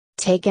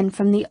Taken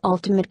from the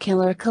Ultimate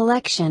Killer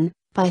Collection,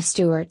 by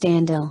Stewart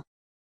Andel.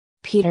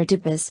 Peter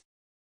Dupas.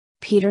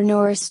 Peter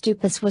Norris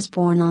Dupas was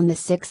born on the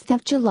 6th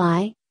of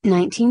July,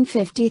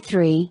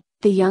 1953,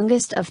 the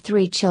youngest of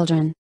 3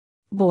 children.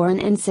 Born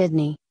in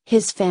Sydney,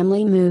 his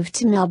family moved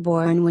to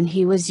Melbourne when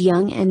he was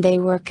young and they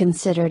were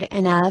considered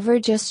an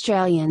average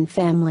Australian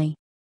family.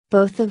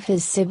 Both of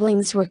his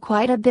siblings were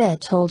quite a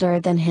bit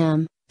older than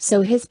him,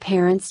 so his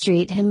parents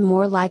treat him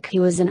more like he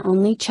was an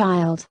only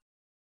child.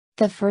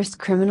 The first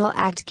criminal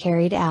act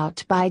carried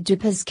out by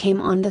Dupas came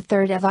on the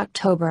 3rd of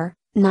October,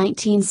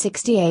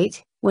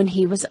 1968, when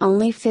he was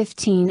only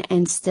 15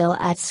 and still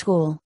at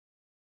school.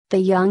 The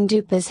young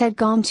Dupas had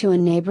gone to a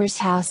neighbor's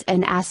house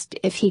and asked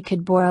if he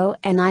could borrow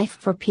a knife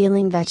for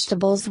peeling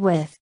vegetables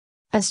with.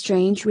 A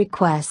strange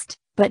request,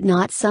 but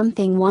not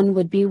something one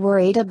would be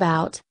worried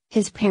about,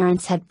 his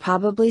parents had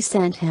probably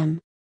sent him.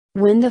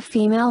 When the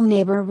female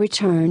neighbor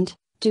returned,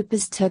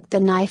 Dupas took the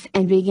knife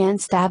and began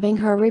stabbing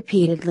her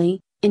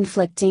repeatedly,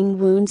 inflicting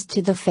wounds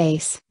to the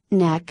face,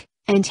 neck,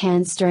 and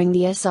hands during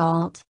the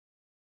assault.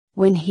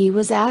 When he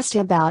was asked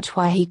about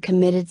why he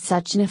committed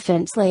such an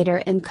offense later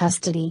in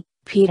custody,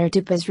 Peter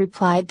Dupas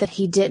replied that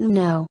he didn't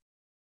know.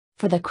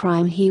 For the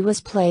crime he was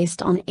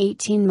placed on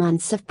 18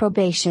 months of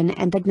probation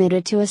and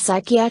admitted to a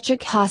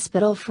psychiatric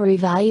hospital for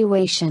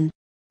evaluation.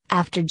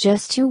 After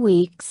just 2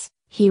 weeks,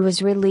 he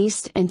was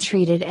released and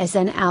treated as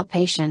an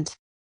outpatient.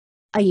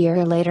 A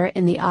year later,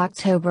 in the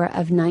October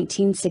of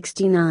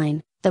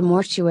 1969, the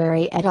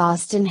mortuary at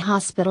Austin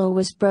Hospital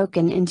was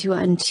broken into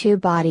and 2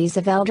 bodies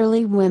of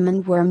elderly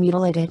women were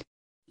mutilated.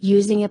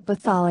 Using a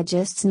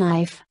pathologist's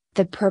knife,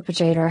 the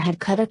perpetrator had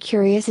cut a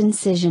curious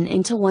incision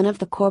into one of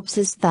the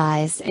corpse's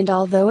thighs, and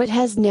although it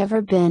has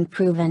never been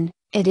proven,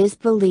 it is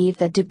believed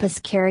that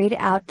Dupas carried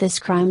out this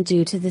crime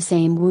due to the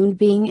same wound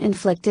being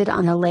inflicted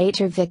on a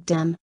later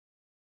victim.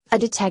 A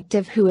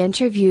detective who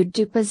interviewed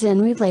Dupas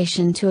in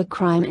relation to a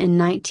crime in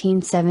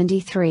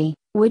 1973,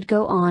 would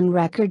go on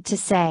record to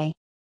say,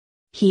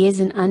 "He is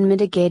an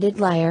unmitigated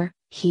liar.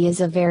 He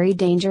is a very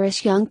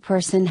dangerous young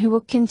person who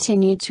will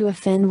continue to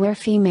offend where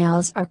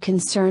females are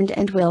concerned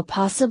and will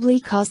possibly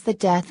cause the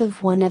death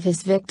of one of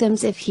his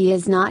victims if he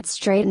is not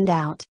straightened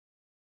out."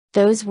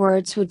 Those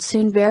words would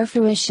soon bear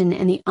fruition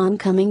in the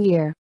oncoming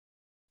year.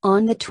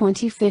 On the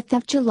 25th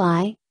of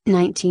July,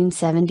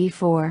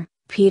 1974,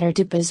 Peter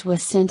Dupas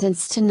was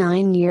sentenced to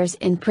 9 years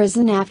in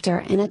prison after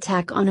an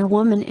attack on a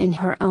woman in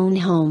her own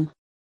home.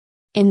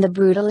 In the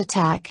brutal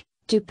attack,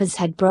 Dupas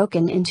had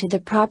broken into the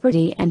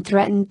property and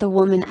threatened the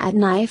woman at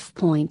knife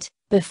point,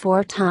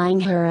 before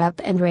tying her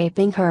up and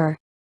raping her.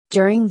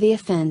 During the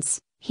offense,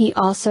 he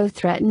also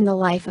threatened the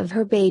life of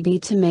her baby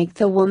to make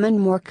the woman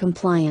more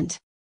compliant.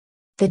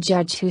 The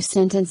judge who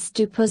sentenced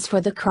Dupas for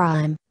the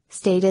crime,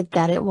 stated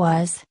that it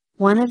was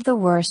one of the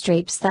worst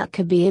rapes that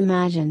could be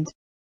imagined.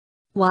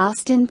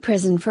 Whilst in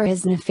prison for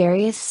his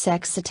nefarious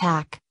sex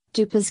attack,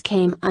 Dupas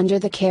came under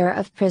the care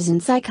of prison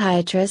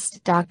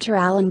psychiatrist Dr.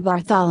 Alan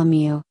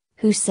Bartholomew,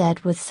 who said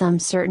with some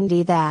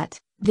certainty that,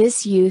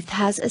 this youth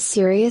has a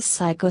serious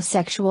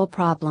psychosexual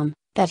problem,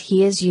 that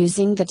he is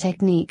using the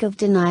technique of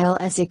denial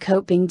as a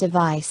coping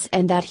device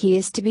and that he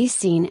is to be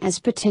seen as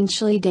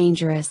potentially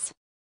dangerous.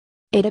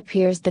 It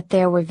appears that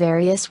there were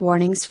various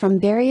warnings from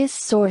various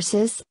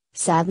sources.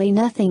 Sadly,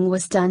 nothing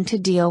was done to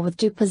deal with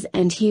Dupas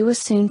and he was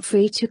soon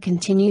free to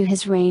continue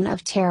his reign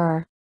of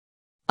terror.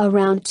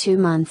 Around 2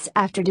 months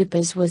after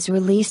Dupas was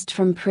released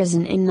from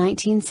prison in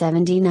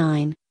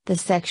 1979, the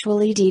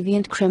sexually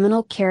deviant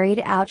criminal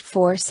carried out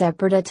 4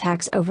 separate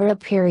attacks over a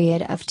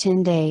period of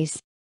 10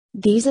 days.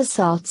 These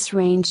assaults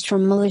ranged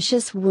from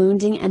malicious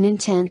wounding and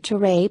intent to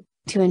rape,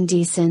 to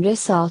indecent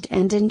assault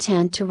and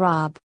intent to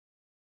rob.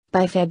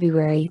 By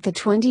February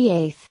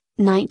 28,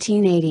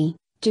 1980,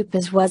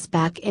 Dupas was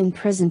back in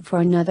prison for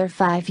another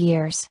 5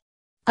 years.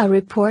 A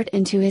report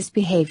into his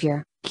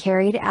behavior,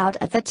 carried out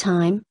at the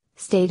time,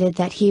 stated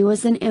that he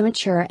was an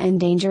immature and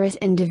dangerous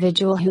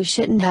individual who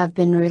shouldn't have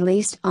been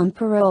released on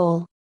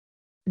parole.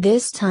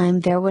 This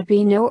time there would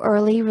be no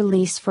early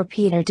release for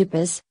Peter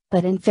Dupas,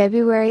 but in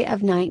February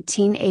of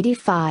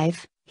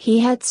 1985, he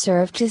had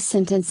served his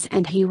sentence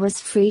and he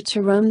was free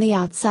to roam the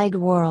outside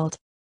world.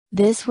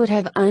 This would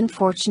have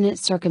unfortunate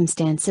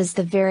circumstances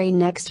the very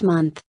next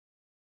month.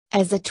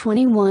 As a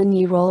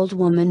 21-year-old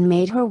woman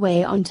made her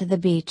way onto the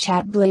beach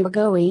at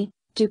Biography,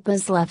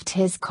 Dupas left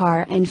his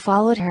car and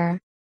followed her.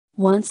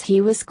 Once he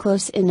was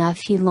close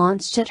enough, he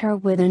launched at her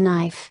with a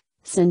knife,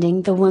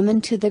 sending the woman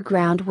to the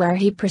ground where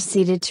he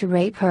proceeded to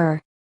rape her.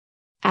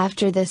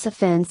 After this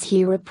offense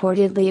he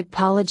reportedly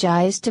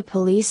apologized to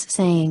police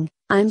saying,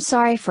 "I'm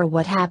sorry for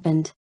what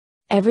happened.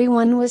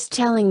 Everyone was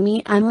telling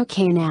me I'm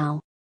okay now.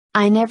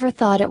 I never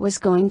thought it was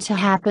going to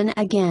happen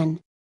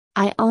again.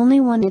 I only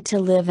wanted to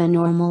live a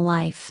normal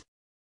life."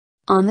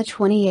 On the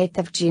 28th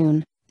of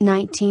June,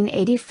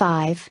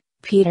 1985,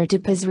 Peter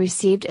Dupas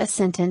received a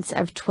sentence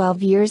of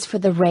 12 years for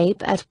the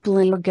rape at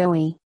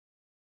Biography.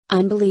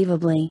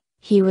 Unbelievably,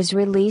 he was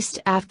released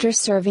after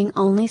serving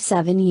only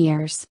 7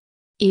 years.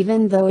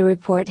 Even though a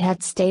report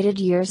had stated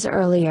years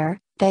earlier,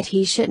 that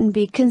he shouldn't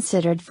be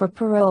considered for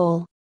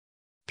parole.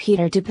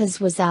 Peter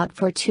Dupas was out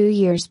for 2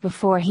 years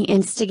before he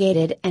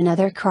instigated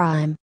another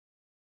crime.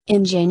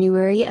 In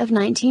January of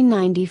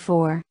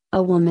 1994,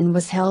 a woman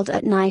was held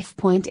at knife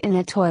point in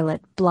a toilet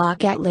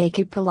block at Lake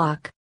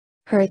Eclectic.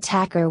 Her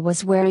attacker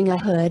was wearing a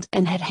hood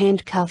and had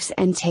handcuffs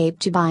and tape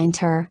to bind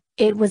her.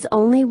 It was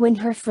only when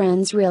her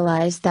friends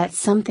realized that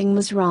something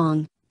was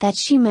wrong, that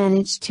she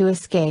managed to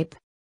escape.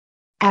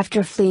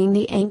 After fleeing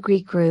the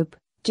angry group,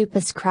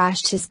 Dupas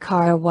crashed his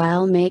car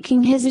while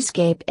making his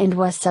escape and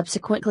was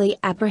subsequently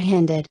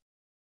apprehended.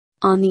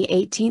 On the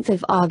 18th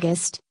of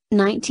August,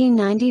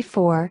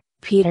 1994,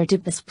 Peter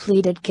Dupas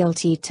pleaded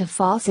guilty to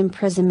false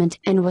imprisonment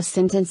and was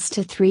sentenced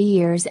to 3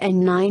 years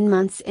and 9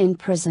 months in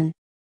prison.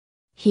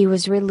 He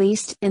was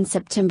released in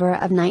September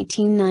of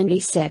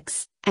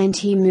 1996, and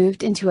he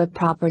moved into a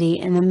property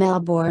in the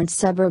Melbourne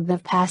suburb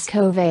of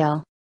Pascoe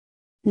Vale.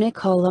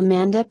 Nicole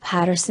Amanda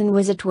Patterson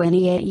was a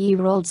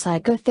 28-year-old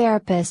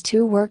psychotherapist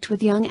who worked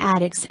with young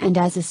addicts, and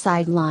as a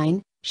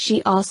sideline,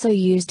 she also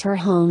used her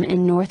home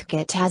in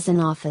Northcote as an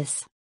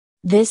office.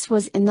 This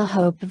was in the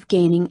hope of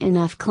gaining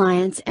enough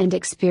clients and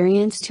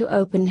experience to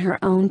open her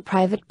own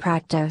private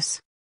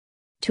practice.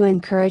 To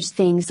encourage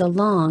things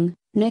along,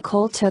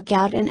 Nicole took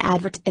out an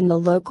advert in the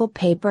local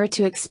paper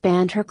to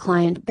expand her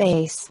client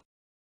base.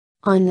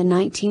 On the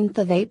 19th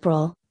of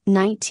April,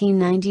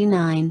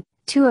 1999,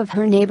 2 of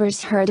her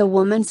neighbors heard a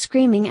woman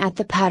screaming at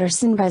the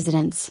Patterson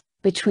residence,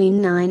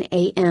 between 9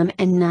 a.m.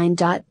 and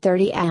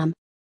 9:30 a.m.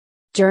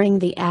 During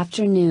the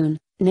afternoon,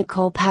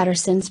 Nicole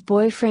Patterson's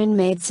boyfriend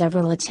made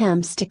several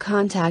attempts to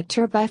contact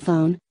her by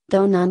phone,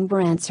 though none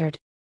were answered.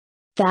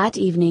 That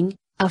evening,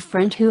 a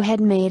friend who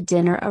had made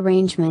dinner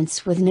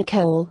arrangements with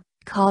Nicole,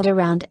 called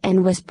around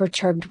and was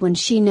perturbed when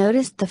she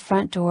noticed the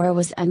front door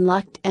was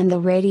unlocked and the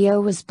radio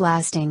was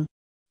blasting.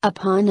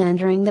 Upon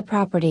entering the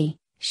property,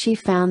 she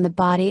found the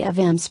body of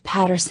Ms.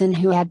 Patterson,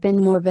 who had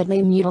been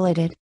morbidly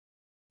mutilated.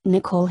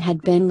 Nicole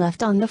had been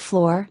left on the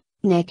floor,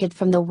 naked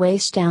from the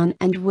waist down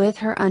and with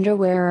her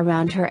underwear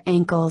around her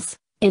ankles,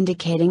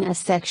 indicating a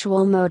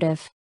sexual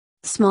motive.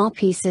 Small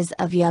pieces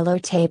of yellow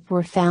tape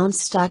were found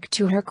stuck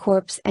to her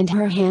corpse, and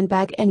her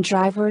handbag and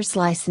driver's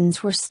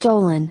license were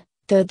stolen,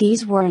 though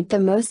these weren't the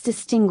most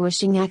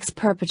distinguishing acts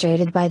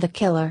perpetrated by the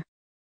killer.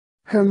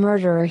 Her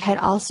murderer had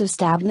also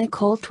stabbed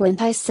Nicole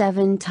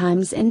 27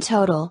 times in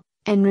total,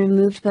 and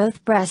removed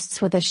both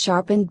breasts with a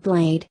sharpened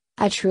blade,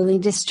 a truly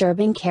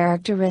disturbing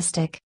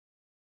characteristic.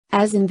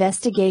 As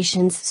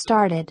investigations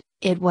started,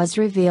 it was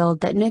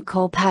revealed that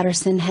Nicole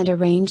Patterson had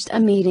arranged a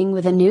meeting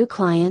with a new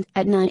client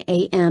at 9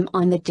 a.m.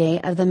 on the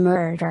day of the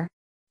murder.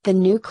 The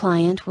new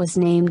client was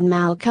named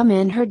Malcolm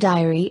in her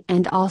diary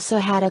and also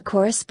had a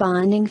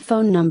corresponding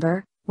phone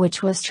number,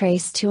 which was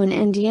traced to an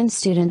Indian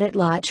student at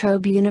La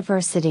Trobe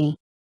University.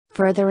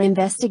 Further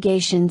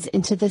investigations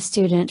into the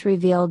student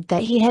revealed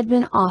that he had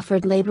been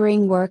offered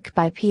laboring work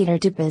by Peter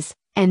Dupas,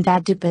 and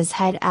that Dupas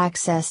had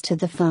access to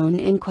the phone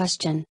in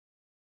question.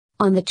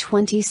 On the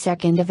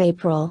 22nd of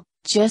April,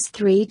 just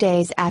 3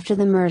 days after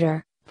the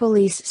murder,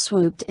 police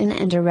swooped in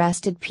and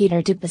arrested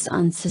Peter Dupas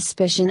on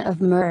suspicion of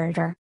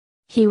murder.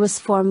 He was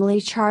formally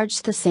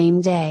charged the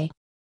same day.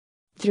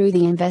 Through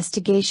the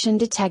investigation,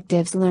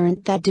 detectives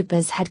learned that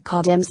Dupas had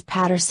called Ms.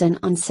 Patterson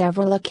on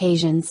several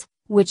occasions,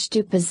 which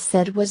Dupas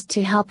said was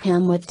to help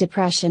him with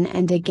depression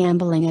and a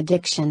gambling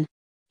addiction.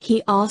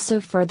 He also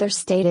further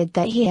stated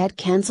that he had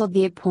cancelled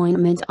the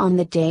appointment on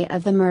the day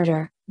of the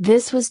murder.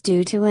 This was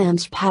due to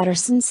Ms.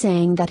 Patterson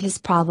saying that his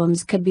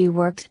problems could be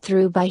worked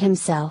through by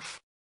himself.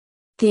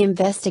 The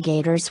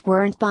investigators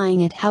weren't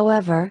buying it,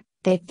 however.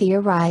 They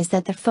theorized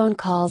that the phone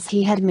calls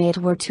he had made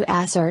were to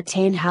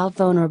ascertain how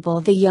vulnerable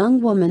the young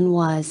woman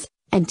was,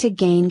 and to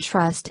gain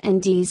trust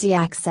and easy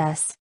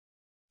access.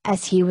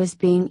 As he was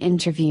being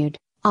interviewed,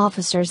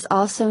 officers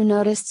also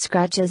noticed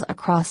scratches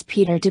across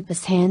Peter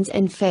Dupas' hands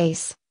and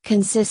face,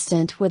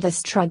 consistent with a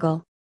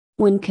struggle.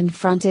 When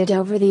confronted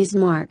over these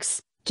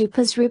marks,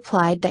 Dupas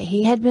replied that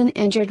he had been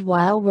injured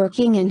while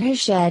working in his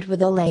shed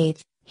with a lathe.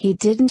 He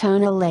didn't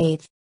own a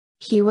lathe.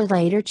 He would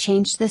later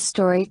change the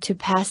story to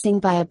passing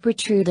by a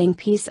protruding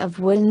piece of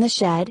wood in the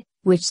shed,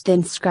 which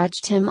then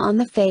scratched him on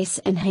the face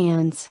and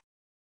hands.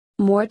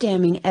 More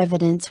damning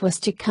evidence was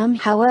to come,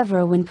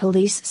 however, when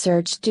police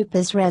searched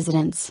Dupas'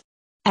 residence.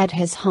 At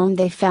his home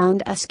they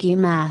found a ski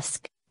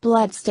mask,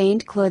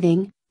 blood-stained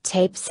clothing,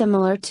 tape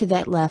similar to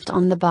that left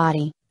on the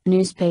body,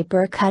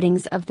 newspaper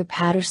cuttings of the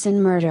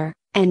Patterson murder,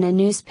 and a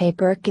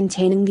newspaper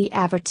containing the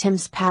advert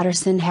Ms.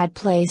 Patterson had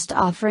placed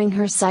offering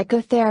her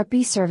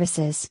psychotherapy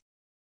services.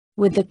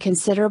 With the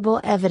considerable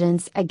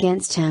evidence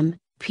against him,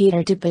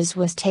 Peter Dupas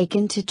was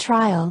taken to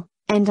trial,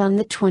 and on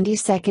the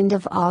 22nd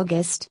of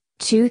August,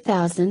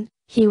 2000,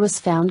 he was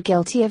found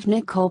guilty of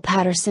Nicole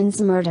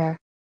Patterson's murder,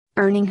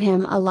 earning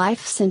him a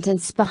life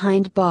sentence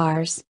behind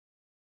bars.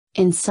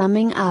 In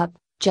summing up,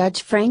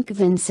 Judge Frank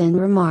Vinson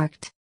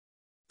remarked,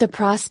 "The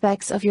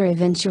prospects of your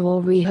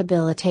eventual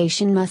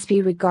rehabilitation must be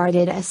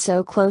regarded as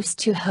so close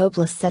to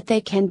hopeless that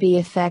they can be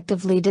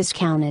effectively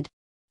discounted.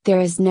 There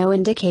is no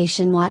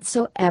indication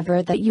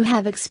whatsoever that you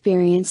have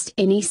experienced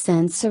any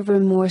sense of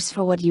remorse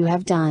for what you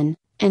have done,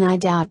 and I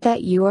doubt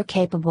that you are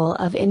capable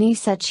of any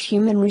such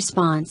human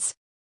response.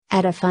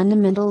 At a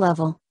fundamental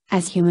level,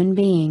 as human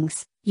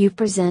beings, you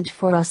present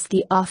for us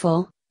the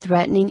awful,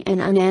 threatening and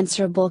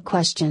unanswerable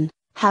question,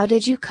 how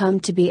did you come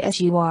to be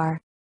as you are?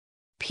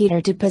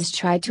 Peter Dupas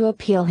tried to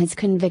appeal his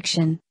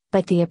conviction,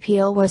 but the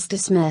appeal was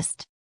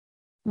dismissed.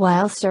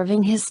 While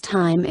serving his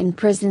time in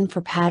prison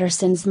for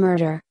Patterson's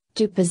murder,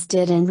 Dupas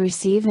didn't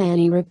receive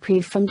any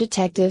reprieve from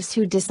detectives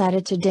who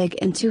decided to dig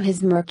into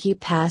his murky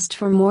past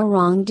for more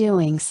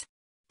wrongdoings.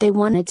 They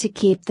wanted to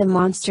keep the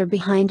monster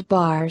behind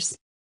bars.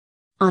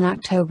 On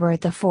October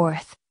 4,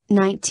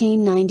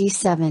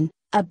 1997,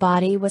 a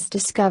body was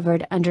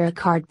discovered under a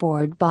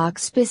cardboard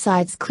box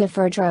beside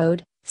Clifford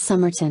Road,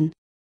 Somerton.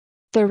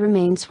 The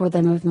remains were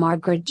them of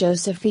Margaret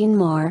Josephine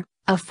Moore,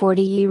 a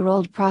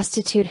 40-year-old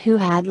prostitute who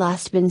had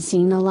last been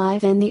seen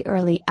alive in the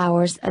early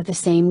hours of the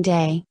same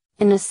day,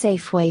 in a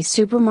Safeway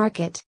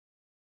supermarket.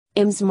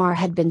 Ms. Moore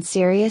had been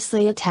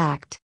seriously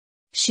attacked.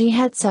 She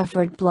had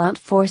suffered blunt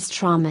force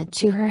trauma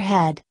to her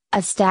head,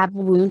 a stab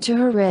wound to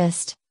her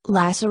wrist,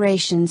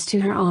 lacerations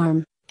to her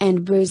arm,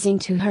 and bruising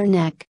to her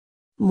neck.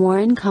 More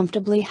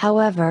uncomfortably,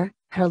 however,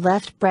 her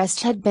left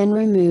breast had been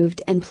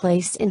removed and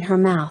placed in her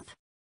mouth.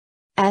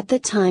 At the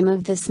time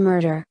of this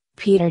murder,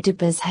 Peter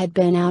Dupas had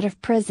been out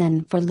of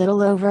prison for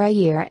little over a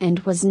year and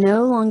was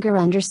no longer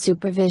under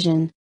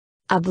supervision.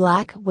 A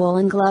black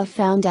woolen glove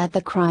found at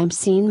the crime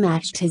scene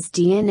matched his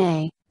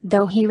DNA,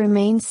 though he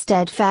remained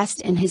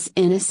steadfast in his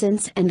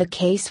innocence and the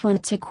case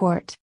went to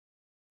court.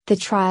 The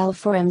trial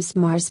for Ms.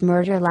 Moore's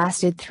murder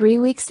lasted 3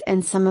 weeks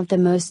and some of the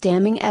most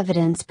damning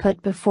evidence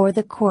put before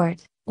the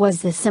court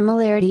was the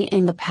similarity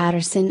in the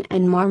Patterson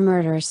and Moore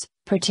murders,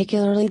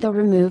 particularly the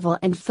removal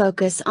and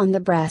focus on the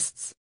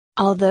breasts.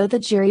 Although the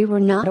jury were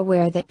not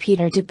aware that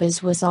Peter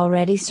Dupas was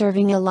already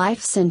serving a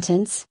life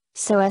sentence,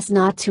 so as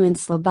not to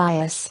instill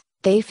bias,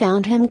 they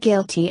found him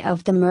guilty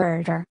of the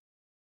murder.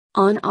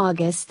 On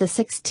August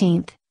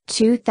 16,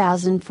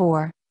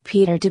 2004,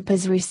 Peter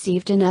Dupas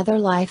received another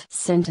life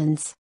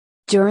sentence.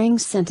 During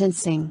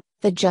sentencing,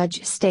 the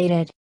judge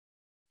stated,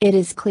 "It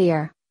is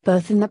clear,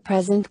 both in the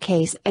present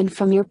case and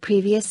from your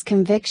previous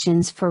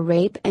convictions for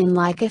rape and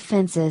like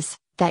offenses,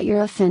 that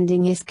your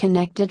offending is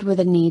connected with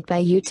a need by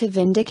you to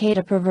vindicate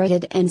a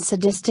perverted and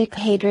sadistic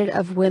hatred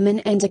of women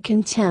and a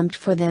contempt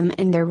for them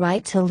and their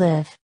right to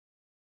live."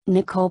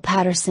 Nicole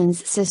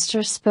Patterson's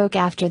sister spoke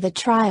after the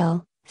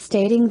trial,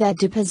 stating that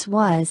Dupas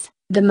was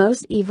the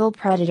most evil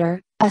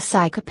predator, a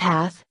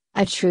psychopath,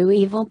 a true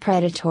evil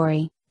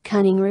predatory,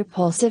 cunning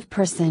repulsive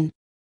person.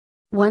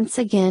 Once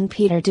again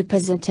Peter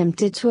Dupas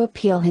attempted to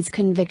appeal his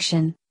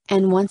conviction,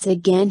 and once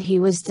again he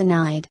was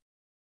denied.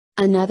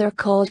 Another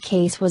cold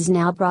case was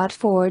now brought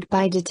forward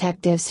by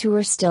detectives who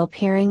were still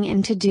peering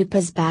into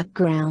Dupas'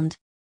 background.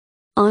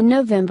 On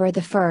November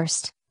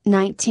 1,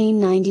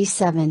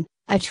 1997,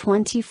 a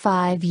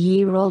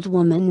 25-year-old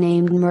woman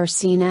named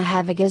Mersina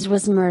Havigas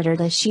was murdered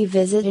as she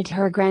visited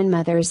her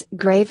grandmother's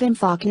grave in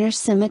Faulkner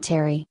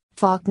Cemetery,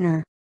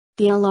 Faulkner.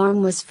 The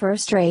alarm was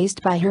first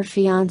raised by her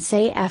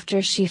fiancé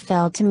after she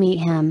failed to meet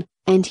him,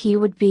 and he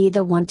would be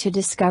the one to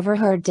discover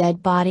her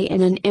dead body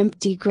in an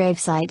empty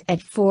gravesite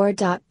at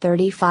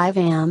 4:35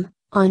 am,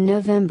 on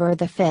November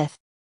 5.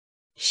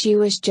 She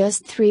was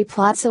just 3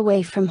 plots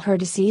away from her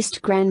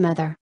deceased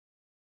grandmother.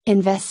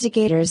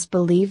 Investigators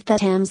believed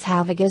that Ms.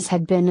 Havigas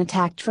had been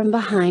attacked from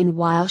behind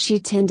while she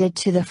tended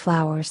to the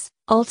flowers,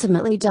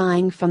 ultimately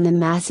dying from the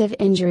massive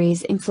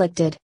injuries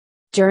inflicted.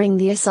 During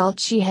the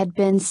assault she had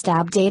been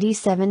stabbed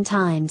 87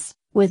 times,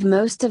 with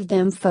most of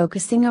them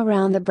focusing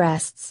around the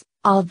breasts,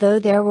 although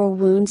there were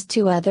wounds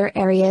to other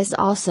areas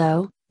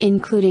also,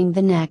 including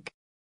the neck.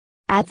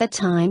 At the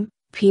time,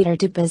 Peter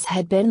Dupas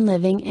had been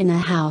living in a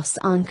house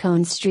on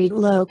Cone Street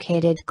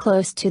located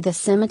close to the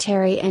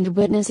cemetery and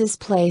witnesses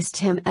placed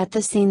him at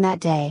the scene that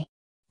day.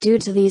 Due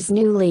to these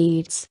new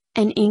leads,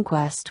 an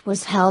inquest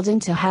was held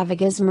into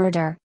Havigas'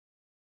 murder.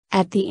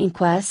 At the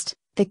inquest,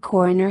 the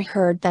coroner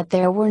heard that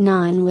there were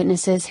 9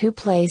 witnesses who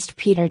placed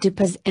Peter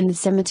Dupas in the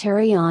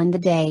cemetery on the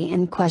day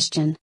in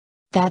question.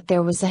 That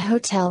there was a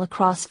hotel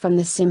across from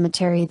the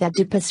cemetery that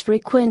Dupas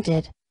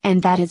frequented,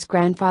 and that his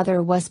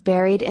grandfather was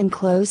buried in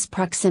close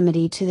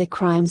proximity to the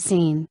crime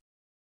scene.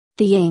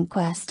 The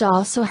inquest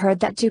also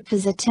heard that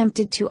Dupas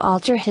attempted to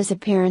alter his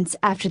appearance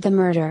after the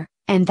murder,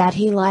 and that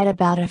he lied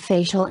about a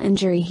facial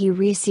injury he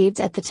received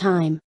at the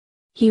time.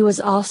 He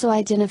was also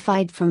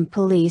identified from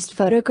police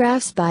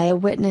photographs by a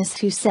witness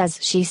who says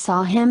she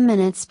saw him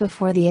minutes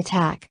before the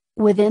attack,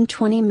 within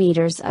 20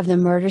 meters of the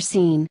murder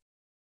scene.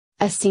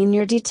 A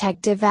senior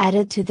detective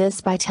added to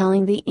this by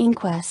telling the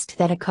inquest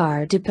that a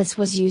car Dupas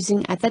was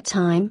using at the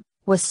time,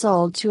 was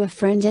sold to a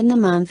friend in the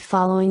month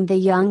following the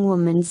young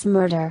woman's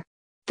murder.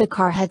 The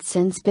car had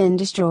since been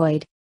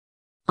destroyed.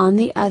 On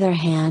the other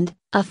hand,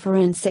 a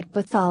forensic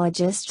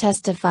pathologist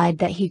testified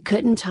that he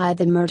couldn't tie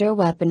the murder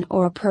weapon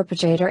or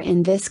perpetrator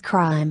in this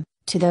crime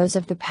to those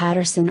of the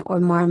Patterson or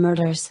Moore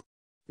murders.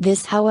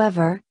 This,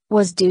 however,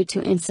 was due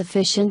to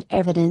insufficient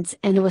evidence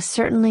and was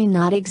certainly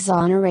not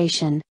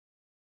exoneration.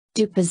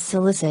 Dupas'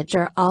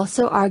 solicitor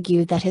also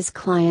argued that his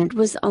client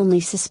was only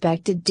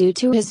suspected due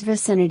to his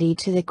vicinity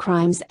to the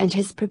crimes and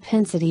his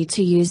propensity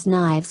to use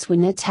knives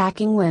when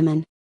attacking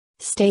women,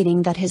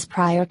 stating that his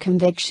prior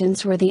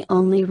convictions were the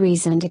only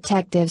reason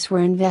detectives were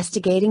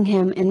investigating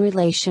him in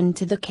relation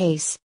to the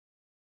case.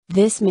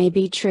 This may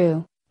be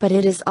true, but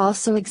it is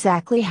also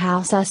exactly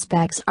how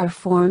suspects are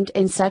formed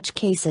in such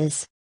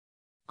cases.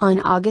 On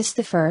August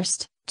 1,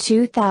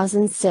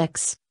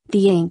 2006,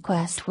 the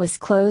inquest was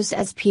closed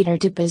as Peter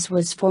Dupas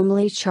was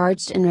formally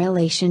charged in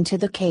relation to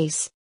the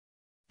case.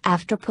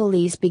 After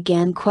police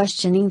began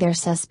questioning their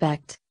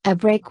suspect, a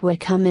break would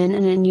come in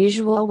an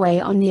unusual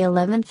way on the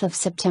 11th of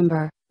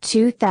September,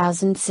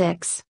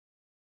 2006.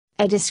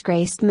 A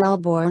disgraced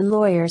Melbourne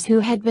lawyer who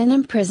had been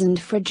imprisoned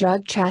for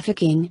drug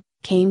trafficking,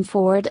 came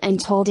forward and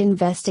told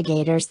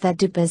investigators that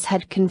Dupas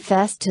had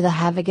confessed to the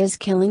Havigas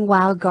killing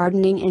while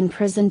gardening in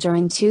prison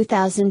during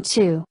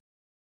 2002.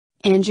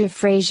 Andrew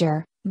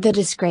Fraser, the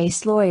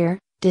disgraced lawyer,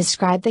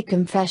 described the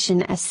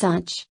confession as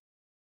such.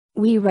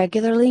 "We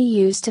regularly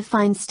used to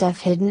find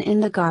stuff hidden in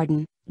the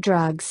garden,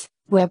 drugs,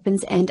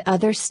 weapons and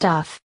other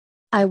stuff.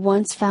 I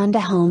once found a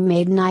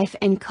homemade knife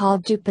and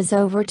called Dupas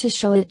over to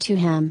show it to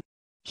him.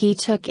 He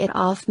took it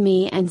off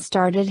me and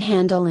started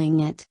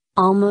handling it,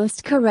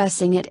 almost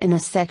caressing it in a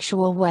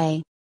sexual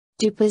way.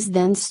 Dupas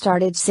then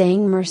started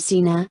saying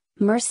Mersina,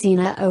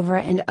 Mersina over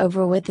and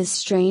over with a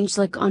strange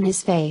look on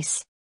his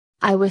face.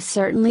 I was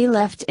certainly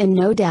left in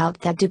no doubt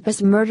that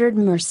Dupas murdered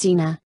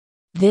Mersina.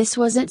 This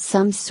wasn't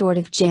some sort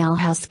of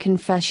jailhouse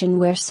confession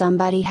where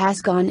somebody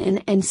has gone in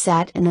and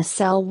sat in a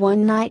cell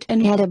one night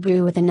and had a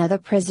brew with another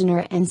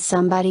prisoner and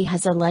somebody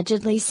has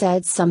allegedly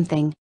said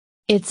something.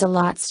 It's a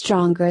lot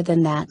stronger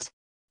than that.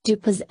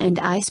 Dupas and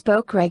I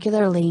spoke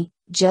regularly,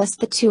 just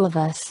the two of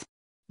us.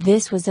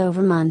 This was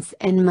over months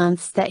and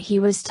months that he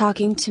was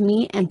talking to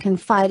me and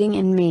confiding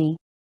in me.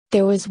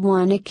 There was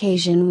one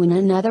occasion when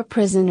another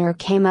prisoner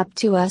came up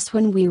to us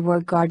when we were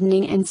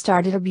gardening and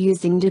started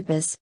abusing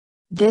Dupas.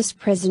 This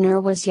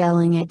prisoner was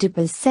yelling at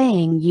Dupas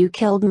saying, 'You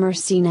killed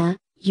Mersina,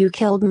 you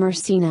killed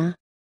Mersina.'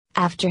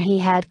 After he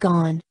had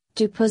gone,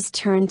 Dupas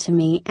turned to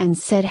me and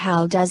said,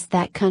 'How does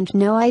that cunt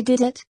know I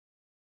did it?'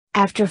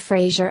 After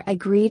Fraser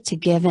agreed to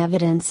give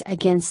evidence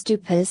against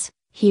Dupas,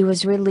 he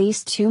was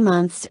released 2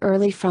 months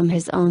early from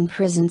his own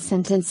prison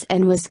sentence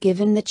and was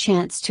given the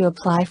chance to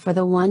apply for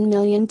the $1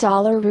 million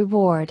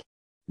reward.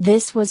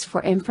 This was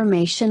for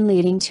information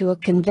leading to a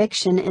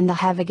conviction in the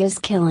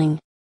Havigas killing.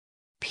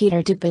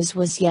 Peter Dupas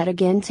was yet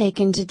again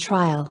taken to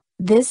trial,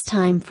 this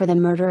time for the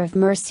murder of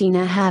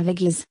Mersina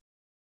Havigas.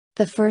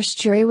 The first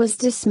jury was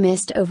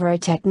dismissed over a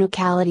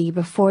technicality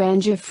before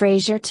Andrew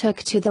Fraser took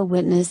to the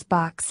witness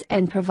box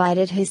and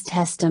provided his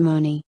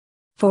testimony,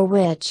 for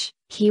which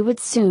he would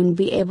soon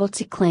be able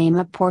to claim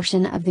a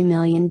portion of the $1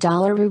 million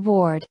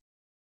reward.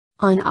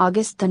 On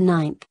August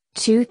 9,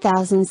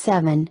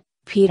 2007,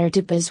 Peter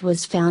Dupas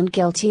was found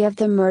guilty of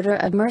the murder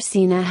of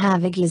Mersina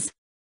Havigas.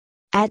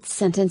 At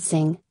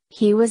sentencing,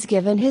 he was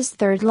given his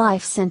third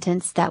life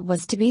sentence that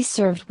was to be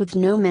served with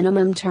no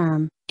minimum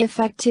term,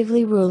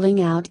 effectively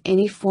ruling out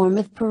any form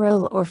of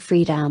parole or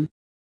freedom.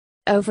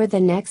 Over the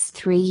next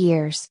 3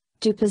 years,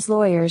 Dupas'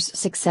 lawyers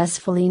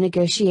successfully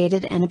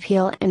negotiated an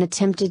appeal and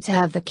attempted to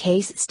have the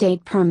case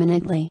stayed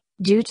permanently,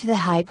 due to the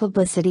high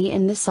publicity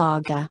in the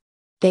saga.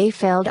 They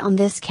failed on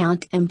this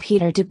count and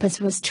Peter Dupas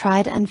was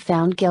tried and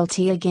found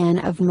guilty again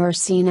of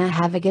Mersina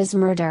Havigas'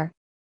 murder.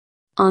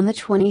 On the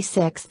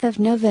 26th of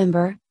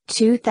November,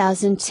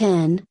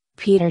 2010,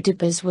 Peter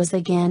Dupas was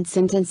again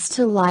sentenced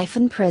to life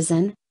in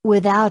prison,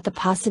 without the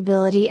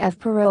possibility of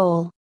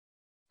parole.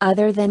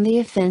 Other than the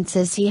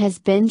offenses he has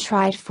been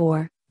tried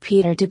for,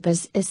 Peter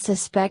Dupas is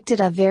suspected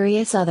of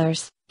various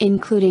others,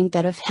 including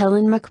that of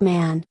Helen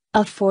McMahon,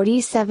 a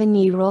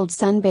 47-year-old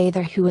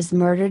sunbather who was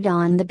murdered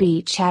on the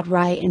beach at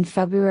Rye in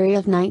February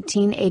of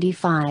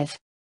 1985.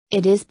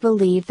 It is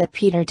believed that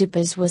Peter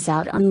Dupas was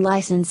out on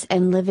license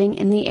and living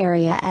in the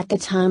area at the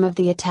time of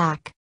the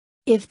attack.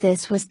 If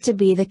this was to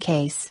be the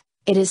case,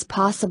 it is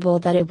possible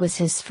that it was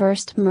his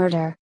first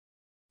murder.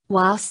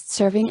 Whilst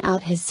serving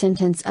out his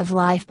sentence of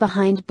life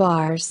behind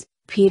bars,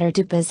 Peter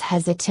Dupas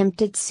has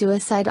attempted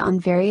suicide on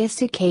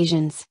various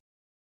occasions.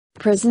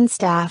 Prison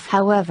staff,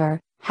 however,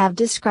 have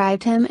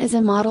described him as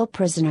a model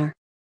prisoner.